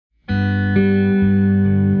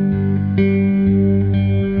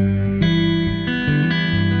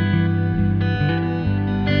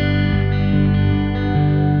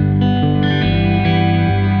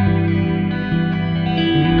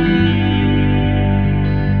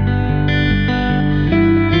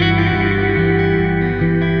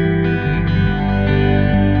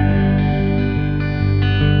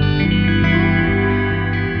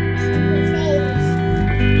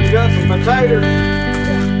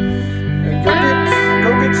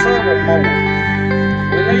more.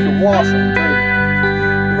 We need to wash them too.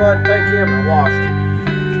 We're going to take him and wash them.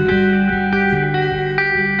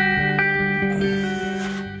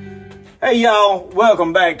 Hey y'all,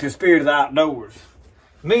 welcome back to Spirit of the Outdoors.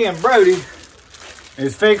 Me and Brody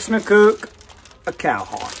is fixing to cook a cow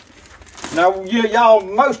heart. Now, y'all,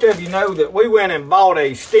 most of you know that we went and bought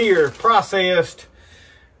a steer processed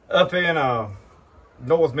up in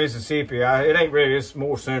North Mississippi. It ain't really, it's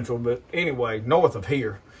more central, but anyway, north of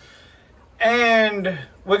here. And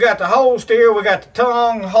we got the whole steer, we got the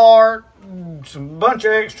tongue, heart, some bunch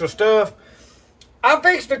of extra stuff. I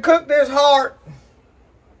fixed to cook this heart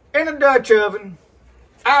in a Dutch oven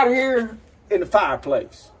out here in the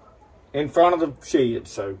fireplace in front of the shed.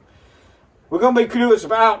 So we're going to be doing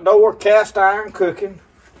some outdoor cast iron cooking.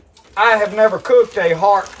 I have never cooked a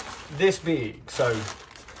heart this big, so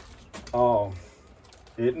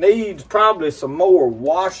it needs probably some more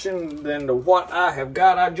washing than what I have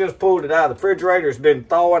got. I just pulled it out of the refrigerator. It's been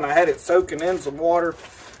thawing. I had it soaking in some water.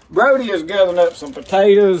 Brody is gathering up some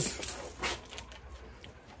potatoes.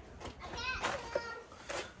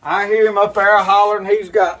 I hear him up there hollering he's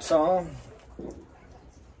got some.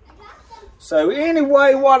 So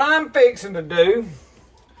anyway, what I'm fixing to do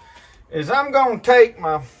is I'm going to take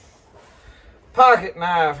my pocket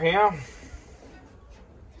knife here,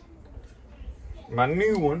 my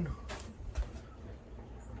new one,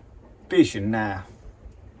 fishing knife.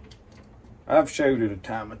 I've showed it a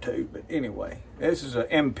time or two, but anyway, this is an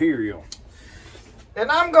Imperial.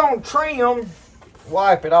 And I'm going to trim,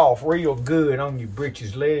 wipe it off real good on your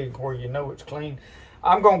britches leg where you know it's clean.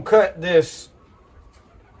 I'm going to cut this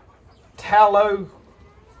tallow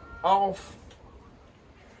off.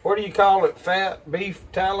 What do you call it? Fat, beef,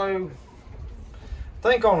 tallow? I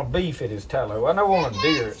think on a beef it is tallow. I know on a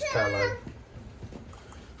deer it's tallow.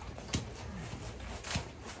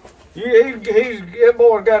 That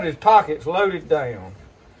boy got his pockets loaded down.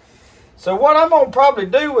 So what I'm going to probably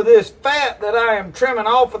do with this fat that I am trimming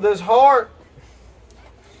off of this heart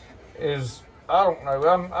is, I don't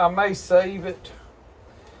know, I may save it.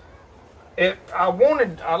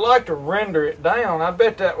 I'd like to render it down. I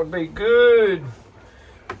bet that would be good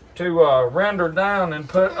to render down and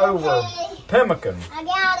put over pemmican. I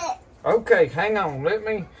got it. Okay, hang on. Let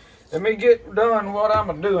me get done what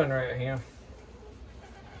I'm doing right here.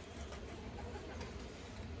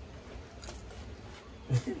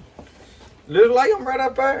 Just lay them right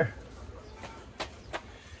up there.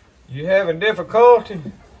 You having difficulty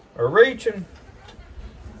or reaching?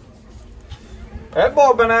 That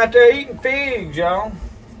boy been out there eating figs, y'all.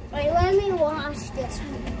 Wait, let me wash this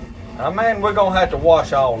one. I mean, we're gonna have to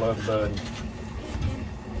wash all of them,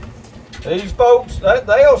 buddy. These folks,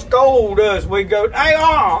 they'll scold us. We go, hey,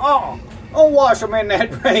 don't wash them in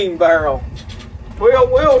that rain barrel.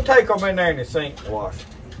 We'll take them in there in the sink to wash.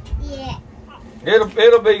 Yeah.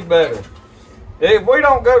 It'll be better. If we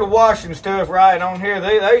don't go to washing stuff right on here,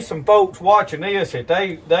 there's some folks watching this that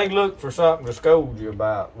they look for something to scold you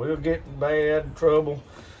about. We'll get in bad trouble.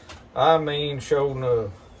 I mean, sure enough.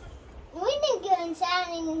 We need to go inside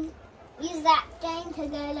and use that thing to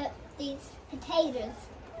go up these potatoes.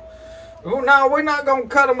 Well, no, we're not going to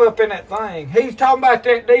cut them up in that thing. He's talking about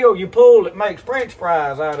that deal you pull that makes French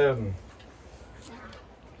fries out of them.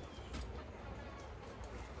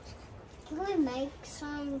 Can we make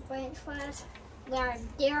some French fries?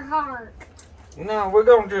 They're hard. No, we're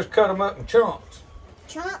going to just cut them up in chunks.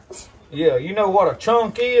 Chunks? Yeah, you know what a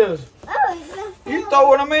chunk is? Oh, you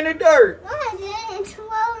throwing them in the dirt. No, I didn't throw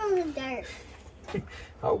them in the dirt.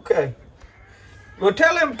 Okay. Well,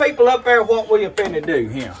 tell them people up there what we are finna do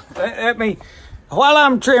here. Let me, while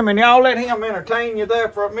I'm trimming, y'all let him entertain you there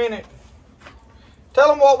for a minute. Tell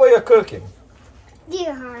them what we are cooking.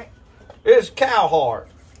 Deer heart. It's cow heart.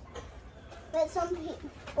 But some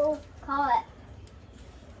people call it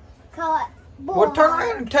bull Well, turn heart.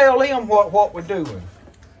 around and tell them what we're doing.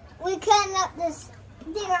 We're cutting up this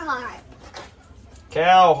deer heart.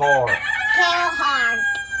 Cow heart. Cow heart.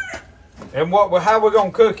 And how we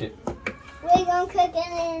gonna cook it? We're gonna cook it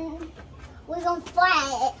and we're gonna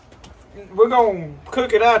fry it. We're gonna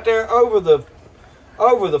cook it out there over the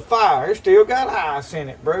fire. It's still got ice in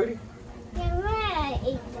it, Brody. Yeah, right.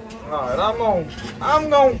 Eat that. All right, I'm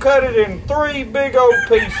gonna cut it in 3 big old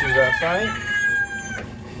pieces, I think.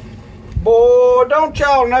 Boy, don't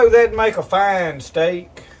y'all know that'd make a fine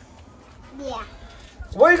steak? Yeah.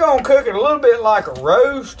 We're gonna cook it a little bit like a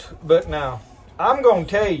roast, but now I'm gonna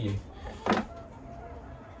tell you,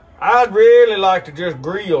 I'd really like to just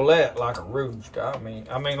grill that like a roast. I mean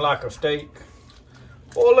like a steak.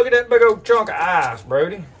 Boy, look at that big old chunk of ice,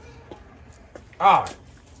 Brody. All right.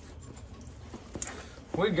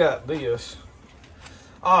 We got this.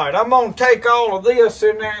 All right, I'm gonna take all of this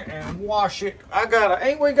in there and wash it.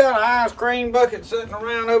 Ain't we got an ice cream bucket sitting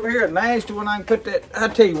around over here? A nasty one. I can put that. I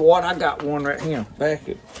tell you what, I got one right here. Back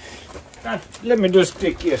it. Let me just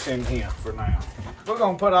stick this in here for now. We're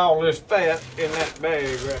gonna put all this fat in that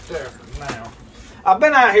bag right there for now. I've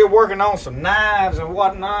been out here working on some knives and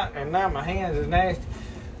whatnot, and now my hands is nasty.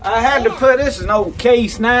 I had to put, this is an old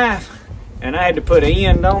case knife, and I had to put an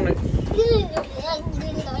end on it.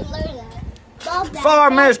 For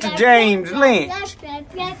Mr. James Lynch.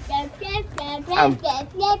 I'm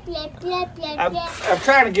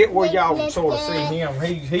trying to get where y'all can sort of see him.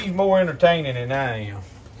 He's more entertaining than I am.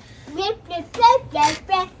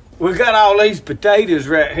 We got all these potatoes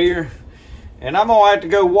right here, and I'm gonna have to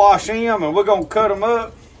go wash them, and we're gonna cut them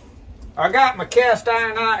up. I got my cast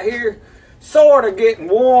iron out here, sort of getting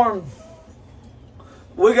warm.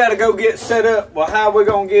 We got to go get set up. Well, how we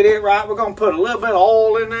gonna get it right? We're gonna put a little bit of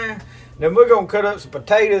oil in there. Then we're gonna cut up some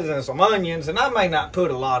potatoes and some onions, and I may not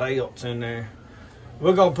put a lot else in there.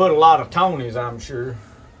 We're gonna put a lot of Tonys, I'm sure.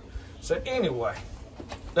 So anyway,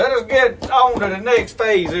 let us get on to the next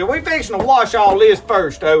phase. We fixing to wash all this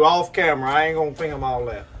first, though, off camera. I ain't gonna film all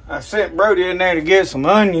that. I sent Brody in there to get some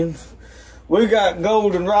onions. We got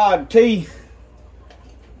goldenrod tea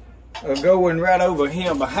going right over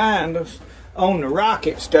here behind us on the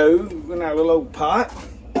rocket stove in our little old pot.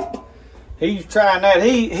 He's trying that.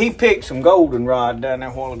 He picked some goldenrod down there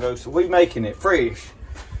a while ago, so we making it fresh.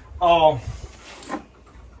 Wipe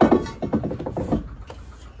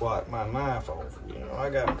my knife off. You know, I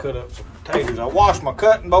got to cut up some potatoes. I washed my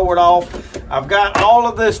cutting board off. I've got all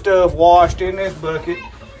of this stuff washed in this bucket.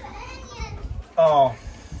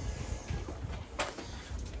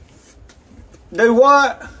 Do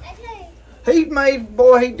what? He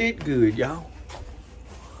did good, y'all.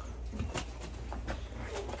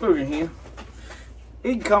 Look at him.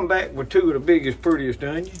 He can come back with two of the biggest, prettiest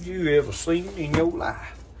onions you ever seen in your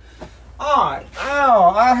life. All right, now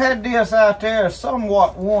I had this out there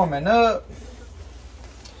somewhat warming up.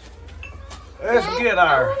 Let's get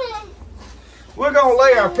we're gonna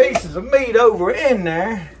lay our pieces of meat over in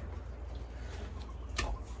there.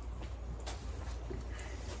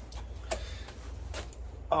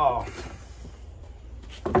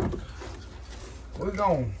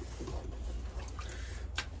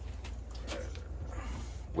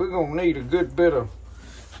 We're gonna need a good bit of.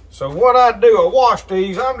 So what I do, I wash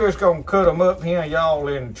these. I'm just gonna cut them up here, y'all,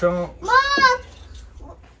 in chunks. Mama,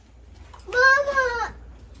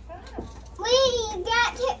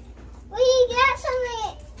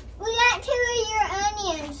 we got two of your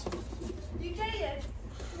onions. You did.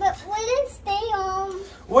 But we didn't steal them.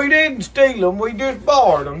 We didn't steal them. We just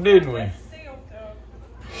borrowed them, didn't we? We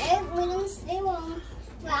didn't steal them.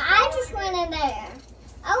 Well, I just went in there.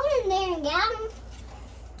 I went in there and got them.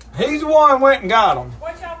 He's the one who went and got them.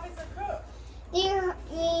 What y'all fix to cook?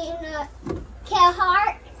 Cow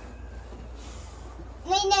heart.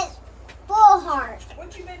 That's bull heart.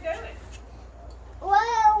 What you been doing?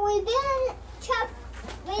 Well, we've been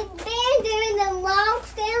doing the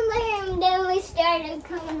logs down there, and then we started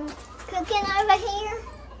cooking over here.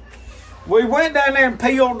 We went down there and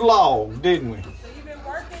peeled logs, didn't we? So you been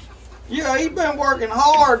working? Yeah, he's been working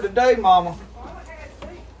hard today, Mama.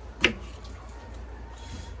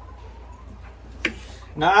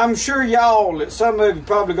 Now, I'm sure y'all that some of you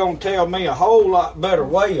probably gonna tell me a whole lot better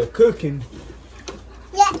way of cooking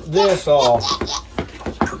this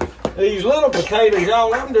these little potatoes,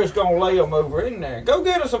 y'all. I'm just gonna lay them over in there. Go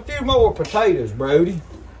get us a few more potatoes, Brody.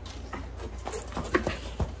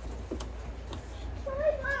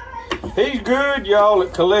 He's good, y'all,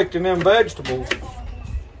 at collecting them vegetables.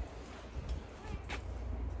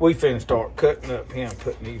 We finna start cutting up here and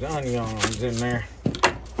putting these onions in there.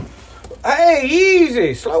 Hey,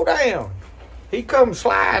 easy, slow down. He comes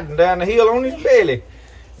sliding down the hill on his belly.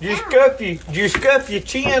 Did you scuff your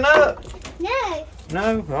chin up? No.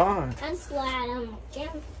 No? All right. I'm sliding on my chin.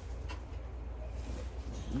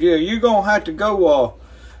 Yeah, you're gonna have to go,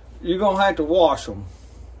 you're gonna have to wash them.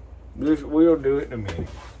 We'll do it in a minute.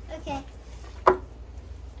 Okay.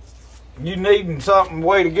 You needing something,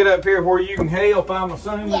 way to get up here where you can help, I'm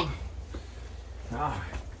assuming? Yeah. All right.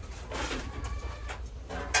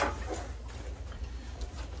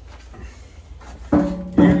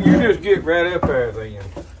 You just get right up there then.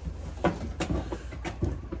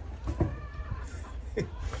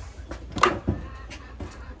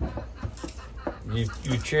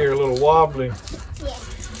 Your chair a little wobbly.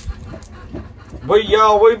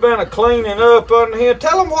 Yeah. We've been cleaning up under here.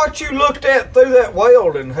 Tell them what you looked at through that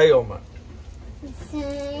welding helmet.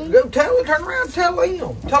 Go turn around and tell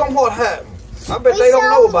them. Tell them what happened. I bet they don't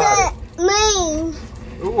know about it. Moon.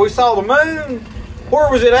 We saw the moon. Where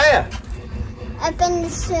was it at? Up in the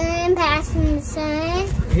sun, passing the sun.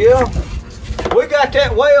 Yeah. We got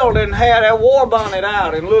that weld and had that war bonnet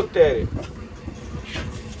out and looked at it.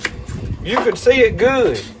 You could see it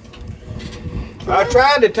good. I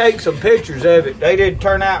tried to take some pictures of it. They didn't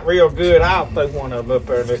turn out real good. I'll throw one of them up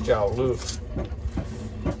there and let y'all look.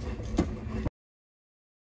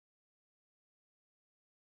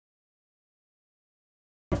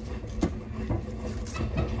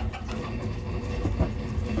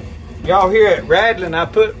 Y'all hear it rattling? I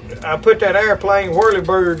put that airplane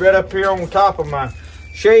whirlybird right up here on top of my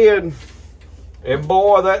shed, and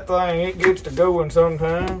boy, that thing, it gets to going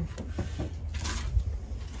sometime.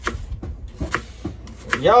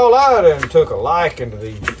 Y'all, I done took a liking to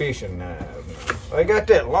these fishing knives. They got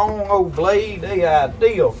that long old blade. They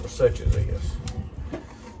ideal for such as this.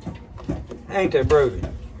 Ain't they, Brody?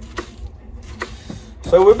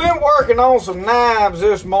 So we've been working on some knives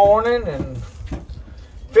this morning and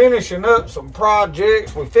finishing up some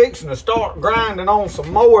projects. We're fixing to start grinding on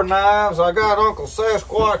some more knives. I got Uncle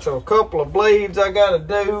Sasquatch a couple of blades I got to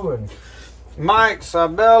do, and Mike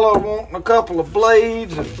Sabella wanting a couple of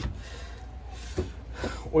blades, and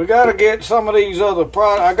we got to get some of these other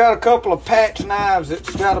products. I got a couple of patch knives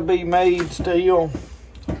that's got to be made still.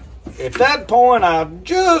 At that point, I'll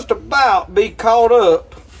just about be caught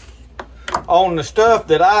up on the stuff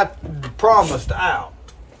that I promised out.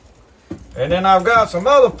 And then I've got some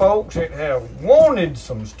other folks that have wanted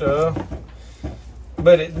some stuff.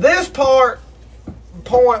 But at this point,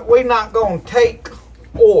 we're not going to take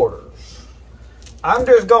orders. I'm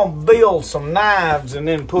just going to build some knives and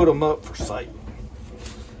then put them up for sale.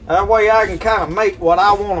 That way I can kind of make what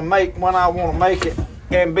I want to make when I want to make it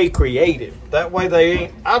and be creative. That way they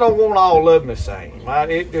ain't, I don't want all of them the same. I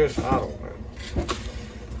don't know.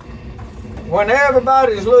 When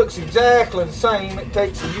everybody's looks exactly the same, it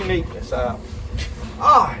takes the uniqueness out.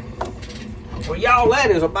 All right. Well, y'all,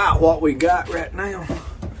 that is about what we got right now.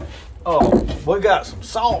 Oh, we got some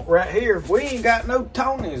salt right here. We ain't got no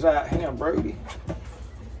Tonys out here, Brody.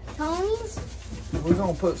 Tonys? We're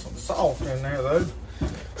going to put some salt in there, though.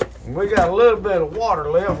 And we got a little bit of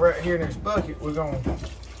water left right here in this bucket. It's going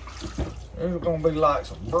to be like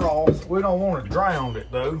some broth. We don't want to drown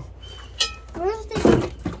it, though. Where's the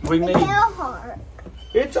tail heart?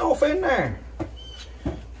 It's off in there.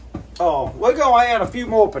 Oh, we're going to add a few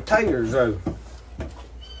more potatoes, though.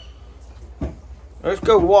 Let's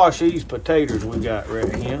go wash these potatoes we got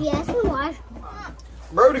right here. Yes, we wash.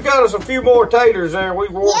 Brody got us a few more taters there. We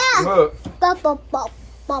washed them up. Bop, bop, bop,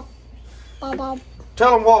 bop, bop, bop.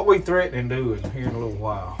 Tell them what we threatening doing here in a little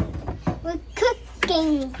while. We're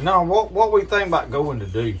cooking. No, what we think about going to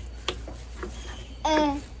do.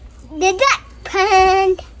 The duck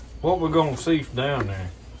pond. What we're going to see from down there.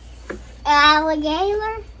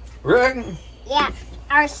 Alligator. Reckon? Yeah,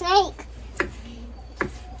 our snake.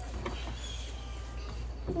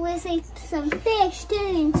 We'll see some fish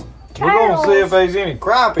too. We're going to see if there's any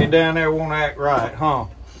crappie down there won't act right, huh?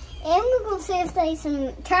 And we're going to see if there's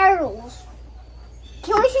some turtles.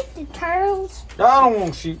 Can we shoot the turtles? I don't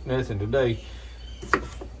want to shoot nothing today.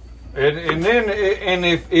 And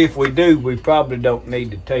if we do, we probably don't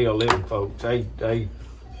need to tell them folks.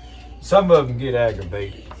 Some of them get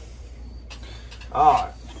aggravated. All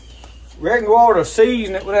right. Reckon we ought to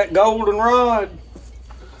season it with that golden rod.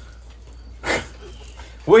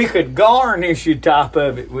 We could garnish the top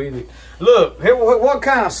of it with it. Look, what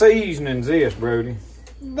kind of seasoning's this, Brody?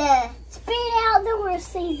 The Spirit Outdoors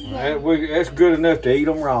seasoning. That's good enough to eat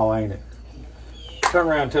them raw, ain't it? Turn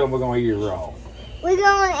around and tell them we're going to eat it raw. We're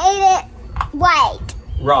going to eat it white.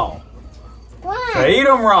 Raw. Why? So eat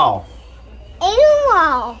them raw. Eat them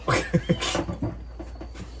raw.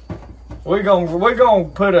 We're gonna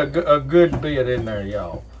put a good bit in there,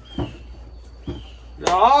 y'all.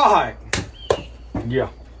 All right. Yeah.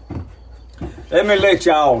 Let me let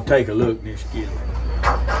y'all take a look at this skillet.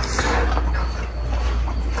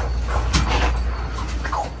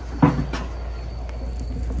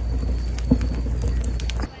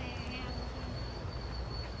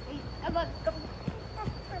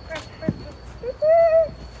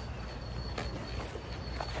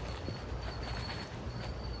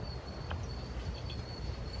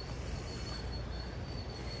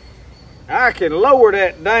 I can lower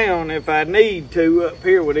that down if I need to up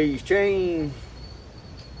here with these chains.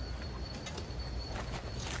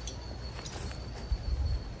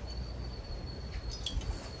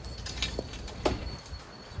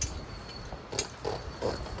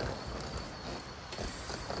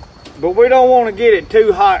 But we don't want to get it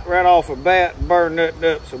too hot right off the bat and burn nothing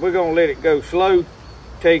up, so we're going to let it go slow,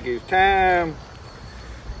 take his time.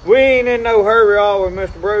 We ain't in no hurry, are we,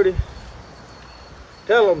 Mr. Brody?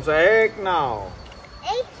 Tell them, say, heck no.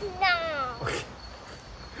 Heck no.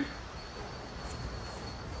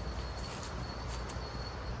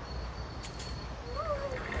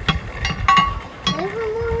 There's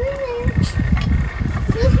one more in there.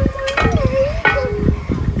 There's one more in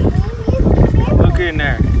there. Look in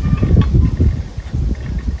there.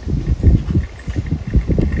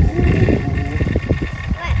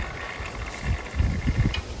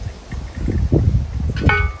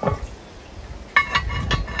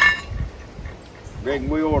 Reckon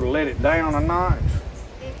we ought to let it down a notch.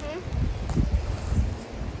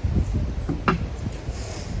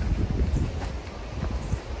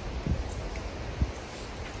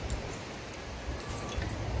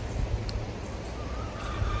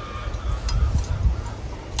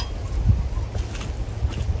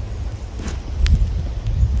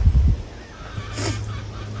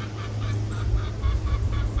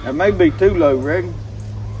 That may be too low, Regan.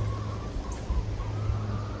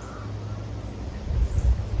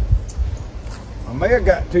 I may have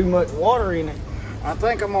got too much water in it. I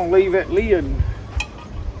think I'm gonna leave that lid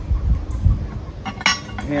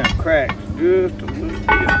cracked just a little bit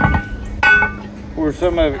where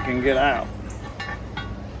some of it can get out.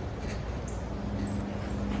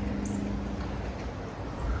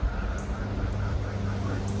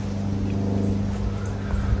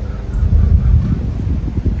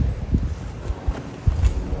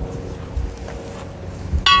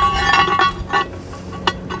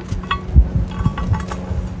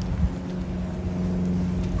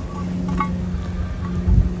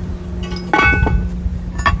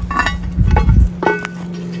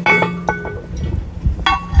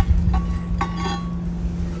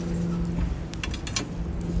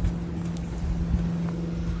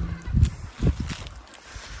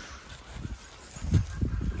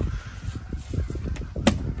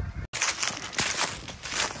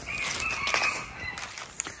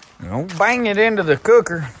 Don't bang it into the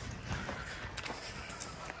cooker.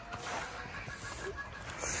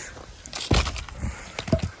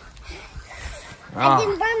 I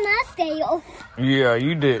didn't burn my steel. Yeah,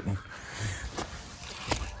 you didn't.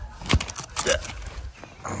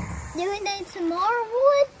 Do we need some more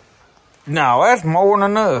wood? No, that's more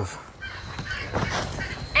than enough.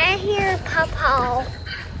 I hear Papa.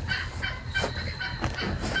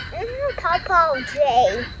 Papa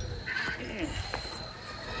J.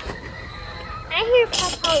 I hear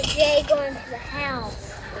Papa J going to the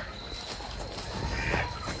house.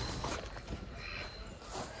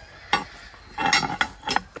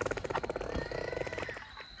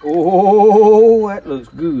 Oh, that looks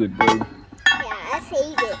good, baby. Yeah, let's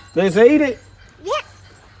eat it. Let's eat it? Yeah.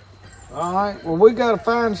 All right, well, we got to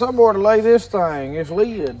find somewhere to lay this thing, this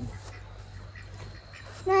lid.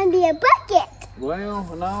 Maybe a bucket. Well,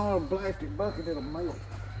 no, a plastic bucket, it'll melt.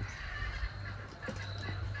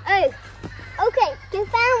 Oh, okay, you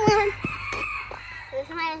found one. Let's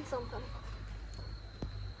find something.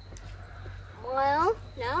 Well,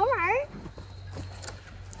 no, right?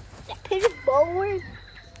 That piece of board.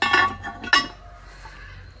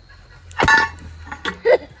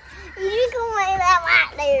 You just gonna lay that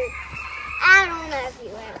right there. I don't know if you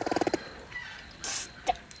will.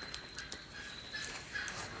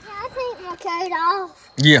 Yeah, I take my coat off.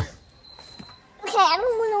 Yeah. Okay, I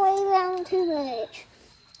don't want to lay down too much.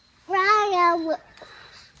 Right,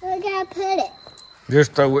 where do I put it?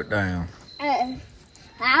 Just throw it down. I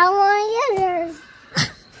don't want to get her.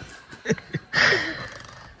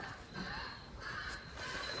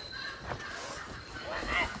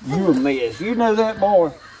 You're a mess. You know that,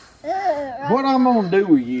 boy. What I'm going to do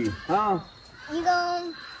with you, huh? You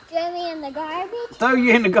gonna throw me in the garbage? Throw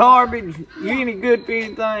you in the garbage? You ain't good for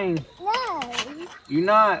anything. No. You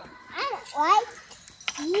not. I don't like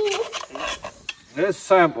you. Let's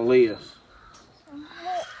sample this.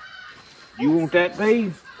 You want that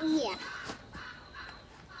piece? Yeah.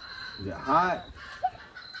 Is it hot?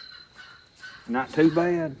 Not too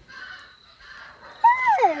bad.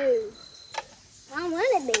 No. I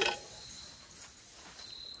want to be.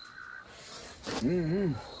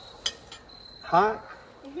 Hot?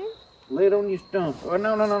 Lay it on your stump. Oh,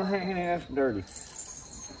 no, that's dirty.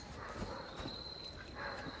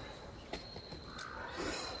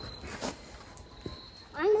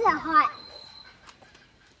 Mine's so hot.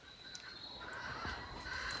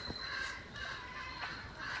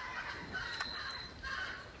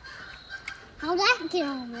 How'd that get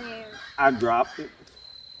on there? I dropped it.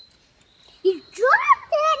 You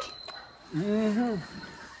dropped it?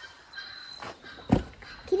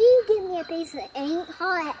 Can you give me a piece that ain't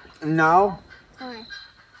hot? No. Why?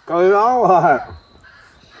 Cause it's all hot.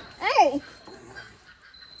 Hey.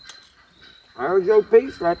 There's your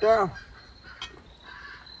piece right there.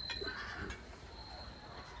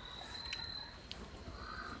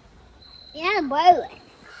 boiling.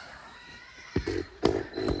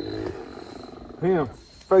 Yeah,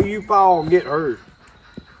 so you fall and get hurt.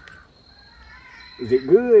 Is it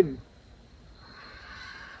good?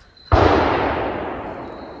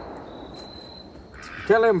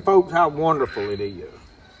 Tell them folks how wonderful it is.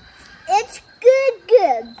 It's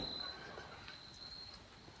good.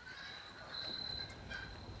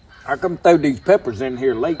 I come throw these peppers in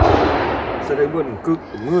here late so they wouldn't cook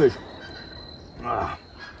the mush. A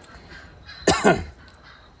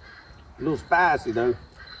little spicy though.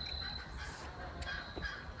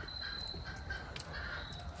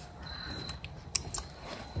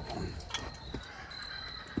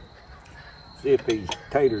 See if these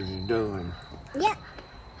taters are done. Yep.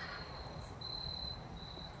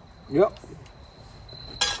 Yep.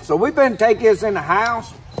 So we've been taking this in the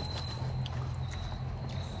house.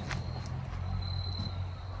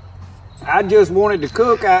 I just wanted to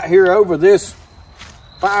cook out here over this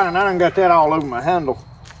fire, and I done got that all over my handle.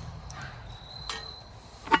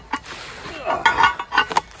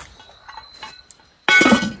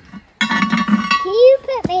 Can you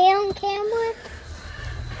put me on camera?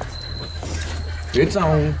 It's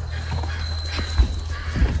on.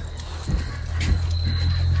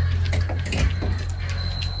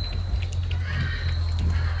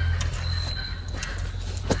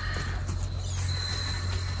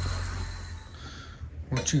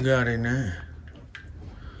 What you got in there?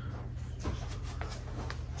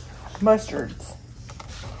 Mustards.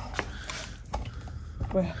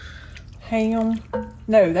 With ham.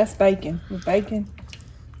 No, that's bacon. With bacon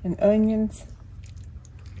and onions.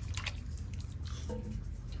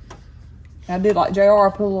 I did like JR, I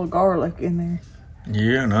put a little garlic in there.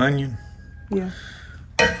 Yeah, an onion. Yeah.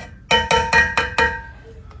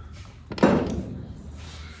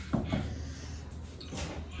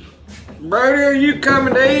 Brody, are you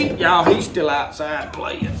coming to eat? Y'all, he's still outside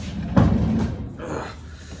playing.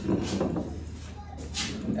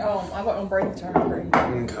 I got on Brodys turn.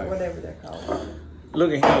 Okay. Whatever they're called.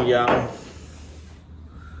 Look at him, y'all.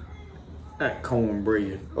 That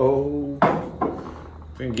cornbread. Oh.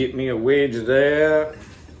 Finna get me a wedge of that.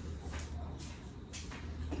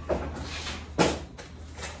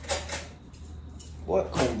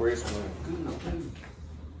 What cornbread smells good too?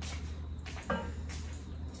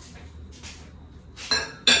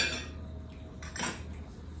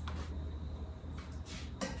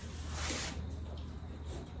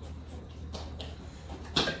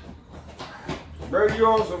 Bro, you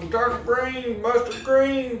want some dark greens, mustard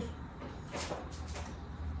greens?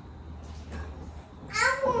 I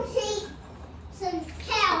want to see some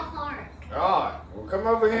cow heart. Alright, well come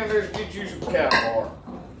over here and let's get you some cow heart.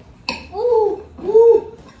 Ooh,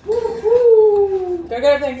 ooh, ooh, ooh. Go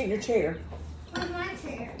get everything in your chair. Where's my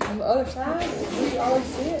chair? On the other side, where you always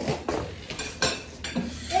sit.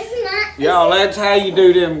 This is not. Y'all, that's how you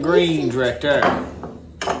do them greens right there.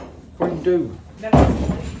 What you do? Is this my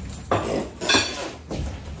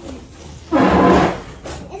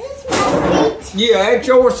seat? Yeah, that's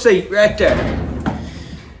your seat right there.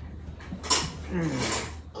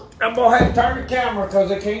 I'm gonna have to turn the camera because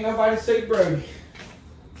I can't nobody see Brody.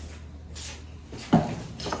 I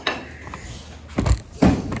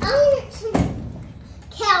want some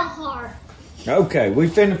cow heart. Okay, we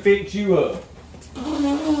finna fix you up. Give me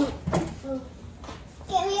a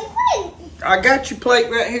plate. I got your plate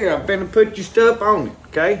right here. I'm finna put your stuff on it,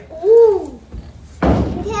 okay? Ooh, cow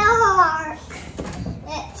heart.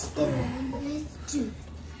 Let's do.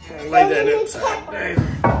 Lay that upside down.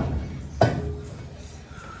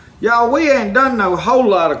 Y'all, we ain't done no whole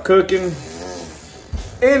lot of cooking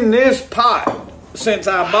in this pot since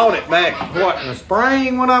I bought it back, what, in the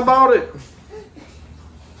spring when I bought it?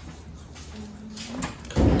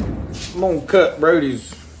 I'm gonna cut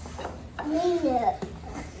Brodys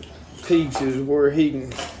pieces where he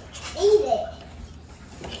can Eat it.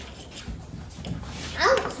 I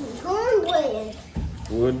want some cornbread.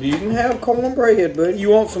 Well, you can have cornbread, but you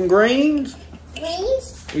want some greens?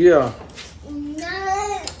 Greens? Yeah.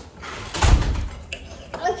 No.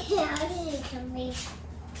 Okay, I'll get some greens.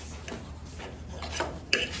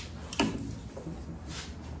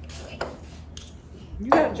 You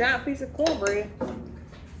got a giant piece of cornbread.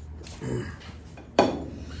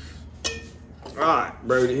 Alright,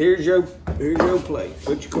 Brody, here's your plate.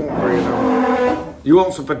 Put your cornbread on. You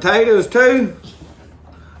want some potatoes too?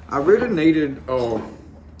 I really needed a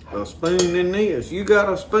spoon in this. You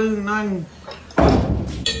got a spoon? I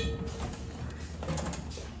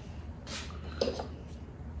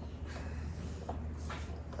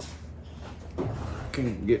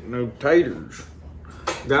can't get no taters.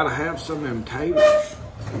 Gotta have some of them taters.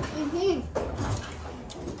 Mm-hmm.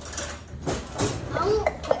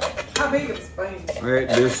 How big of a spoon? things.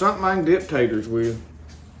 There's something I can dip taters with.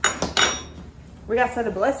 We got to say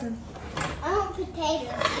the blessing. I want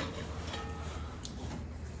potatoes.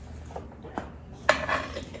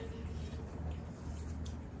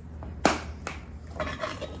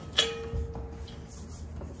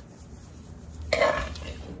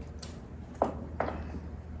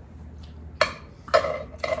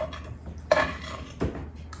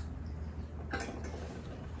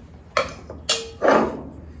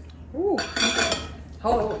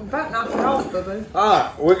 Hold on, about knocked it off, boo-boo.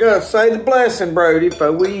 Alright, we're going to say the blessing, Brody,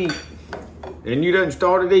 before we eat. And you done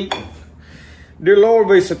started eating. Dear Lord,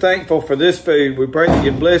 we're so thankful for this food. We pray that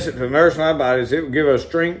you bless it to nourish our bodies. It will give us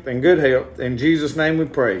strength and good health. In Jesus' name we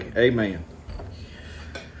pray. Amen.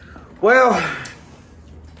 Well,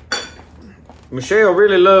 Michelle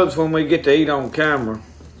really loves when we get to eat on camera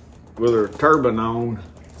with her turban on.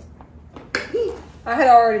 I had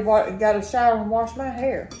already got a shower and washed my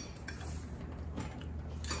hair.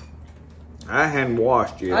 I hadn't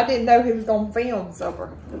washed yet. I didn't know he was going to film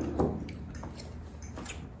supper.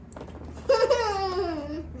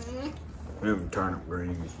 Them turnip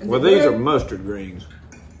greens. Is Well, these are mustard greens.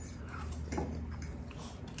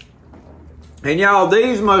 And y'all,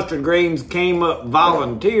 these mustard greens came up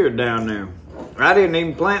volunteered down there. I didn't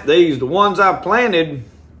even plant these. The ones I planted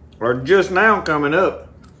are just now coming up.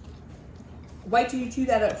 Wait till you chew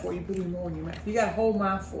that up before you put any more in your mouth. You got a whole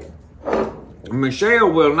mouthful.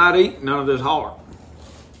 Michelle will not eat none of this heart.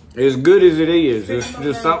 As good as it is. It's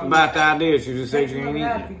just something about the idea. She just said she ain't eating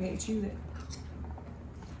it. You can't chew it.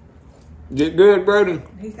 Is it good, Brody?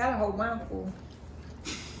 He's got a whole mouthful.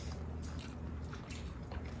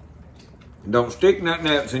 Don't stick nothing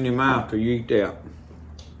else in your mouth till you eat that.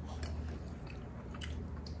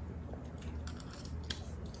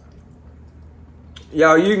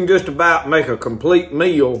 Y'all, you can just about make a complete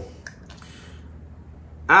meal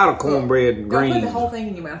out of cornbread and greens. Don't put the whole thing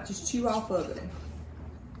in your mouth. Just chew off of it.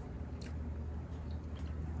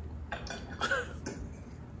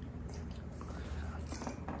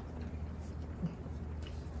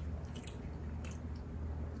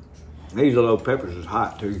 These little peppers is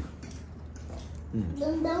hot too.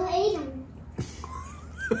 Then don't eat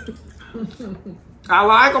them. I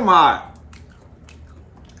like them hot.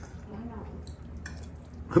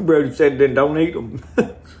 Brody said then don't eat them.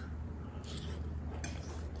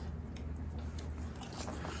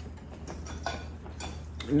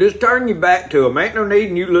 Just turn your back to them. Ain't no need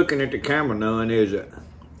in you looking at the camera none, is it?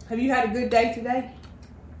 Have you had a good day today?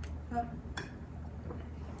 Huh?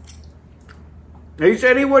 He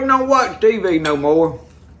said he wouldn't gonna watch TV no more.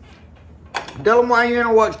 Tell him why you ain't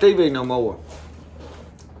gonna watch TV no more.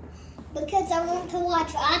 Because I want to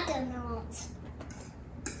watch Octonauts.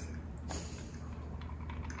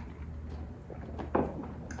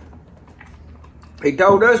 He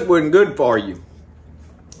told us it wasn't good for you.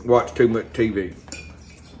 Watch too much TV.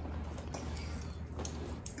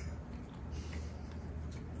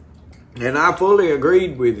 And I fully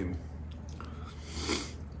agreed with him.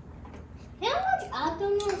 Can I watch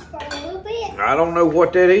Octonauts for a little bit? I don't know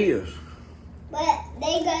what that is. But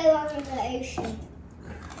they go under the ocean.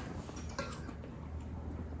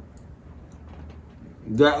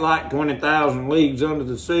 Is that like 20,000 leagues under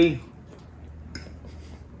the sea?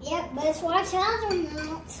 Yep, let's watch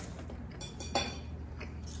Octonauts.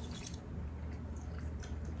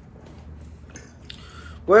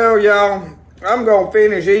 Well, y'all, I'm going to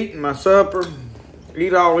finish eating my supper.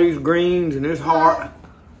 Eat all these greens and this heart.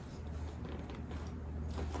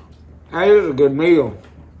 Hey, this is a good meal.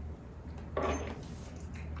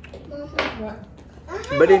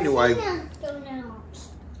 But anyway,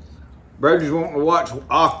 Brodys wanting to watch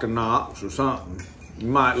Octonauts or something. You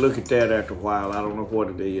might look at that after a while. I don't know what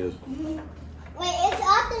it is. Wait, it's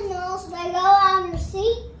Octonauts. They go on the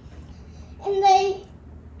sea and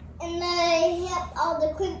they help all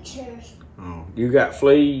the creatures. Oh, you got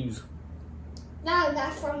fleas? No,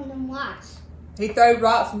 that's from the mice. He threw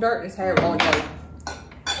rocks and dirt in his hair one day.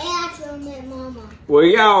 Yeah, from their mama. Well,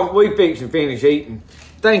 y'all, we fixing to finish eating.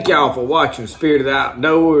 Thank y'all for watching Spirit of the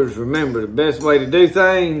Outdoors. Remember, the best way to do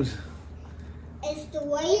things It's the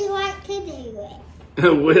way you like to do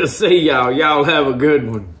it. We'll see y'all. Y'all have a good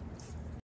one.